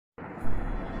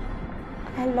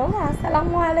Hello,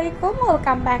 আসসালামু আলাইকুম।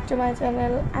 Welcome back to my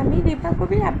channel. আমি দীপা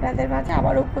কবির আপনাদের মাঝে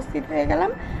আবার উপস্থিত হয়ে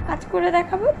গেলাম। আজ করে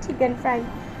দেখাবো চিকেন ফ্রাই।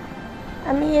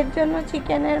 আমি এর জন্য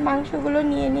চিকেনের মাংসগুলো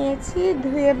নিয়ে নিয়েছি,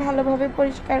 ধুয়ে ভালোভাবে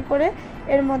পরিষ্কার করে।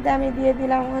 এর মধ্যে আমি দিয়ে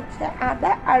দিলাম হচ্ছে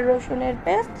আদা আর রসুনের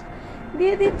পেস্ট,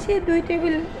 দিয়ে দিচ্ছি 2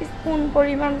 টেবিল স্পুন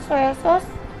পরিমাণ সয়া সস।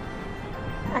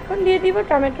 এখন দিয়ে দিব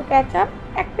টমেটো কেচাপ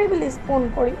 1 টেবিল স্পুন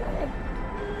পরিমাণের।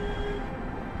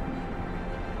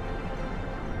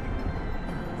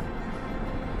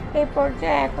 এই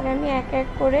পর্যায়ে এখন আমি এক এক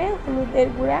করে হলুদের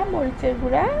গুঁড়া, মরিচের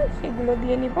গুঁড়া সেগুলো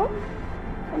দিয়ে নিব।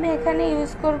 আমি এখানে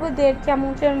ইউজ করব 1.5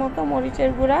 চামচের মতো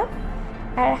মরিচের গুঁড়া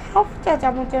আর হাফ চা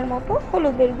চামচের মতো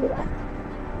হলুদের গুঁড়া।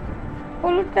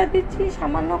 হলুদটা দিচ্ছি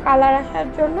সামান্য কালার আসার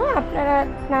জন্য, আপনারা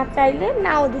না চাইলে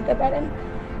নাও দিতে পারেন।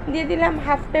 দিয়ে দিলাম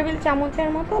হাফ টেবিল চামচের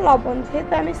মতো লবণ।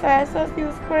 যেহেতু আমি সয়া সস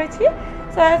ইউজ করেছি,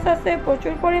 সয়া সসে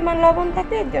প্রচুর পরিমাণ লবণ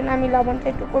থাকে, এর জন্য আমি লবণটা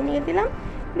একটু কমিয়ে দিলাম।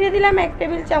 দিয়ে দিলাম 1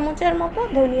 টেবিল চামচের মতো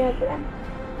ধনিয়া গুঁড়া।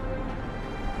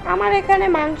 আমার এখানে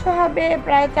মাংস হবে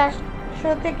প্রায় 400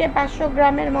 থেকে 500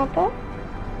 গ্রামের মতো।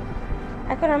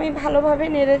 এখন আমি ভালোভাবে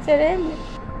নেড়েচেড়ে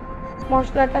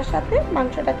মশলাটার সাথে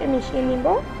মাংসটাকে মিশিয়ে নিব।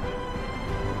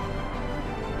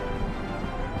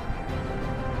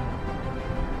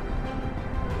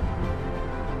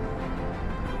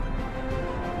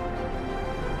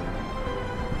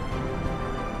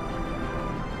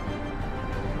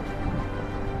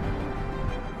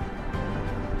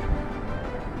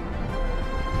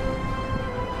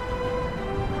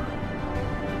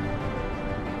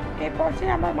 এই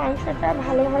পর্যায়ে আমার মাংসটা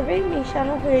ভালোভাবেই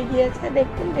মিশানো হয়ে গিয়েছে।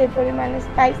 দেখুন যে পরিমাণে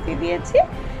স্পাইসি দিয়েছি,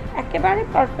 একেবারে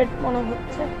পারফেক্ট মনে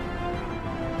হচ্ছে।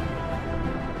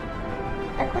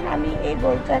 এখন আমি এই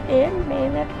বোলটাকে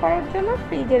ম্যারিনেট করার জন্য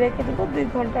ফ্রিজে রেখে দেবো 2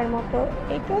 ঘন্টার মতো।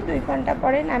 এই তো 2 ঘন্টা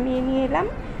পরে নামিয়ে নিয়ে এলাম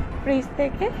ফ্রিজ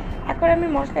থেকে। এখন আমি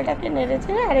মশলাটাকে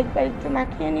নেড়েচেড়ে আরেকবার একটু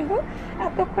মাখিয়ে নিব।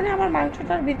 এতক্ষণে আমার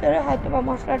মাংসটার ভিতরে হয়তো বা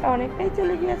মশলাটা অনেকটাই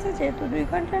চলে গিয়েছে, যেহেতু 2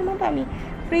 ঘন্টার মতো আমি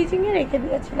ফ্রিজিংয়ে রেখে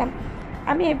দিয়েছিলাম।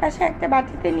 আমি এই পাশে একটা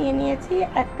বাটিতে নিয়ে নিয়েছি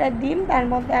একটা ডিম, তার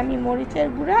মধ্যে আমি মরিচের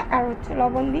গুঁড়া আর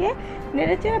লবণ দিয়ে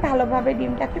নেড়েচেড়ে ভালোভাবে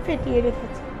ডিমটাকে ফেটিয়ে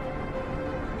রেখেছি।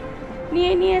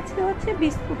 নিয়ে নিয়েছি হচ্ছে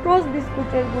বিস্কুট, রোজ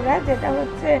বিস্কুটের গুঁড়া, যেটা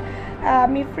হচ্ছে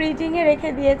আমি ফ্রিজিংয়ে রেখে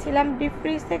দিয়েছিলাম। ডিপ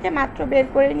ফ্রিজ থেকে মাত্র বের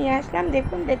করে নিয়ে আসলাম।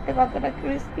 দেখুন দেখতে কতটা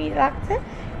ক্রিস্পি লাগছে,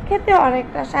 খেতে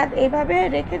অনেকটা স্বাদ। এইভাবে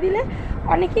রেখে দিলে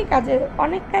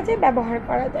অনেক কাজে ব্যবহার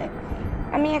করা যায়।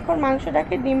 আমি এখন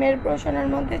মাংসটাকে ডিমের পোর্শনের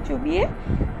মধ্যে চুবিয়ে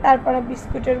তারপরে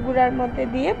বিস্কুটের গুঁড়ার মধ্যে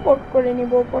দিয়ে কোট করে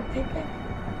নিব উপর থেকে।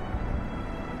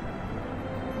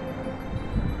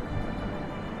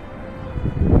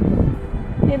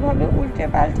 এভাবে উল্টে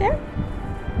পাল্টে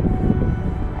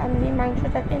আমি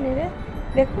মাংসটাকে নেড়ে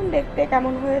দেখুন দেখতে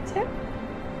কেমন হয়েছে।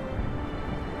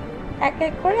 এক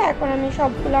এক করে এখন আমি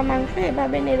সবগুলো মাংস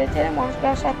এভাবে নেড়ে চেড়ে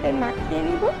মশলার সাথে মাখিয়ে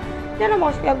নিব, যেন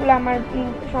মশলাগুলো আমার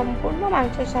সম্পূর্ণ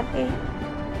মাংসের সাথেই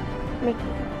মেখে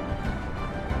নিব।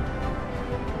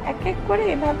 এক এক করে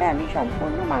এভাবে আমি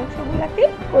সম্পূর্ণ মাংসগুলোকে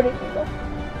করে নিব।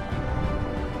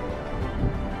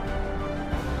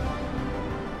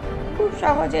 খুব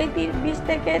সহজেই 20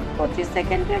 থেকে 25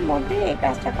 সেকেন্ডের মধ্যে এই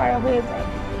কাজটা করা হয়ে যায়।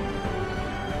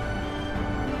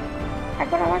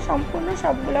 এখন আমার সম্পূর্ণ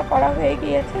সবগুলো করা হয়ে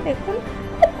গিয়েছে। দেখুন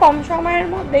খুব কম সময়ের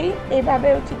মধ্যেই এইভাবে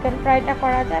চিকেন ফ্রাইটা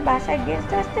করা যায়। বাসায়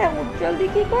গেস্ট আসতে জলদি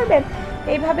কী করবেন,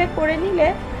 এইভাবে করে নিলে।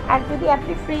 আর যদি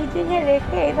আপনি ফ্রিজিংয়ে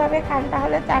রেখে এইভাবে খান,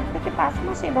 তাহলে 4 থেকে 5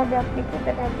 মাস এভাবে আপনি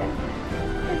খেতে পারবেন।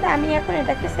 কিন্তু আমি এখন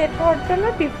এটাকে সেট হওয়ার জন্য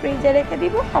ডিপ ফ্রিজে রেখে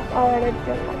দিব হাফ আওয়ারের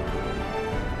জন্য।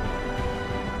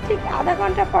 ঠিক আধা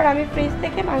ঘন্টা পর আমি ফ্রিজ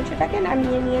থেকে মাংসটাকে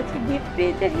নামিয়ে নিয়েছি। ডিপ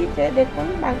ফ্রিজের হিটে দেখুন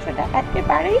মাংসটা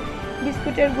একেবারেই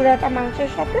বিস্কুটের গুঁড়াটা মাংসের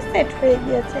সাথে সেট হয়ে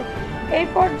গিয়েছে। এই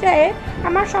পর্যায়ে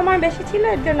আমার সময় বেশি ছিল,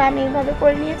 এর জন্য আমি এইভাবে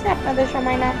করে নিয়েছি। আপনাদের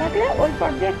সময় না থাকলে ওই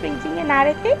পর্যায়ে ফ্রিজিংয়ে না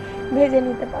রেখেই ভেজে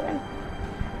নিতে পারেন।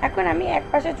 এখন আমি এক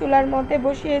পাশে চুলার মধ্যে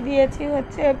বসিয়ে দিয়েছি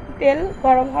হচ্ছে তেল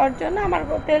গরম হওয়ার জন্য। আমার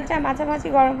তেলটা মাঝামাঝি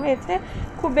গরম হয়েছে,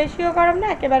 খুব বেশিও গরম না,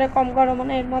 একেবারে কম গরমও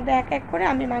না। এর মধ্যে এক এক করে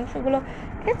আমি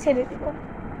মাংসগুলোকে ছেড়ে দিব।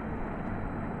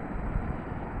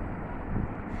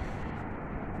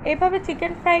 এইভাবে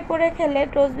চিকেন ফ্রাই করে খেলে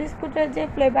টোস্ট বিস্কুটের যে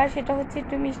ফ্লেভার, সেটা হচ্ছে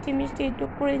একটু মিষ্টি মিষ্টি, একটু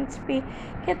ক্রিস্পি,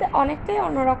 খেতে অনেকটাই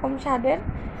অন্যরকম স্বাদের।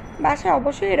 বাসায়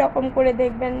অবশ্যই এরকম করে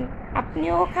দেখবেন,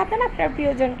 আপনিও খাবেন, আপনার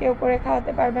প্রিয়জনকেও করে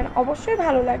খাওয়াতে পারবেন, অবশ্যই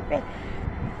ভালো লাগবে।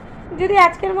 যদি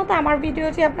আজকের মতো আমার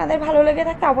ভিডিওটি আপনাদের ভালো লেগে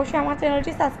থাকে, অবশ্যই আমার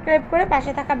চ্যানেলটি সাবস্ক্রাইব করে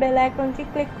পাশে থাকা বেল আইকনটি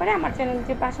ক্লিক করে আমার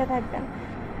চ্যানেলটির পাশে থাকবেন।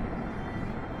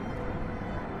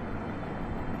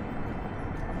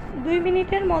 2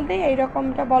 মিনিটের মধ্যে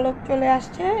এইরকমটা বলক চলে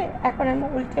আসছে। এখন আমি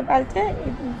উল্টে পাল্টে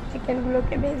এই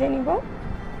চিকেনগুলোকে ভেজে নিব।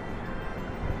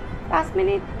 5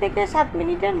 মিনিট থেকে 7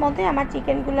 মিনিটের মধ্যে আমার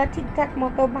চিকেনগুলো ঠিকঠাক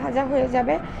মতো ভাজা হয়ে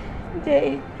যাবে। যে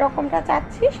এই রকমটা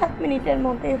চাচ্ছি 7 মিনিটের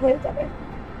মধ্যেই হয়ে যাবে।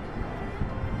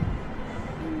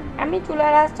 আমি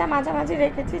চুলার আঁচটা মাঝামাঝি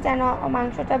রেখেছি যেন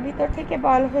মাংসটা ভিতর থেকে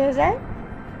বয়েল হয়ে যায়।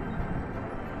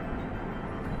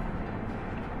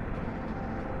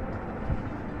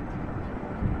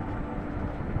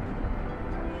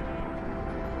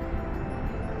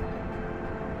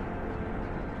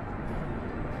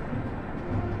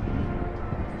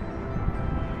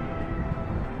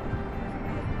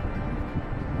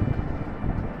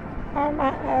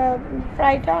 আর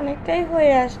ফ্রাইটা অনেকটাই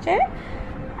হয়ে আসছে,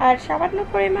 আর সামান্য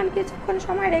পরিমাণ কিছুক্ষণ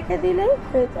সময় রেখে দিলেই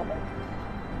হয়ে যাবে।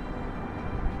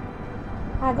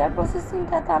 ভাজার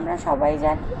প্রসেসিংটা তো আমরা সবাই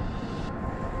জানি।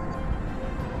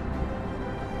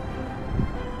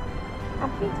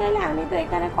 আপনি চাইলে, আমি তো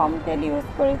এখানে কম তেল ইউজ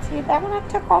করেছি, তেমন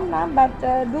একটা কম না, বাট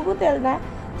ডুবো তেল না।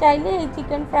 চাইলে এই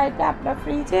চিকেন ফ্রাইটা আপনার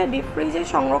ডিপ ফ্রিজে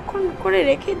সংরক্ষণ করে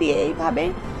রেখে দিয়ে এইভাবে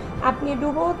আপনি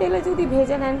ডুবো তেলে যদি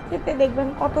ভেজে নেন, খেতে দেখবেন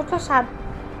কতটা স্বাদ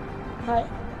হয়।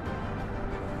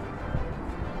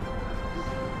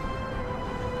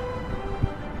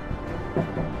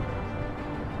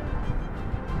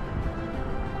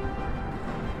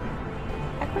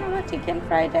 এখন আমার চিকেন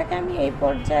ফ্রাইটাকে আমি এই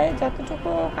পর্যায়ে যতটুকু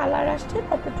কালার আসছে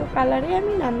ততটুকু কালারে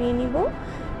আমি নামিয়ে নিব।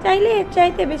 চাইলে এর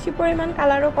চাইতে বেশি পরিমাণ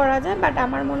কালারও করা যায়, বাট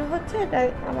আমার মনে হচ্ছে এটা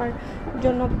আমার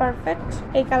জন্য পারফেক্ট।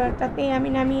 এই কালারটাতেই আমি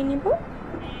নামিয়ে নিব।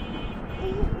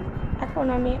 এখন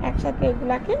আমি একসাথে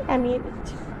এগুলাকে নামিয়ে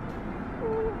দিচ্ছি।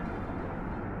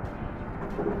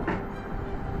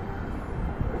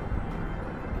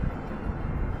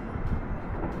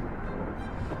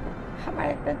 আমার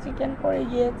একটা চিকেন পড়ে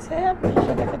গিয়েছে, আমি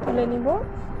সেটাকে তুলে নিব।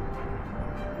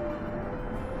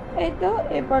 এই তো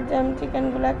এই পর্যায়ে আমি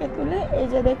চিকেনগুলোকে তুলে এই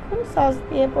যে দেখুন সস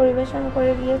দিয়ে পরিবেশন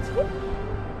করে দিয়েছি।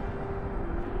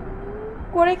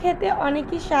 করে খেতে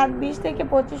অনেকই স্বাদ। 20 থেকে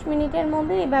 25 মিনিটের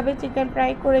মধ্যে এভাবে চিকেন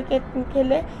ফ্রাই করে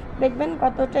খেলে দেখবেন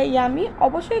কতটা ইয়ামি।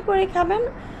 অবশ্যই করে খাবেন।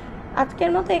 আজকের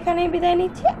মতো এখানেই বিদায়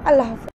নিচ্ছি। আল্লাহ হাফেজ।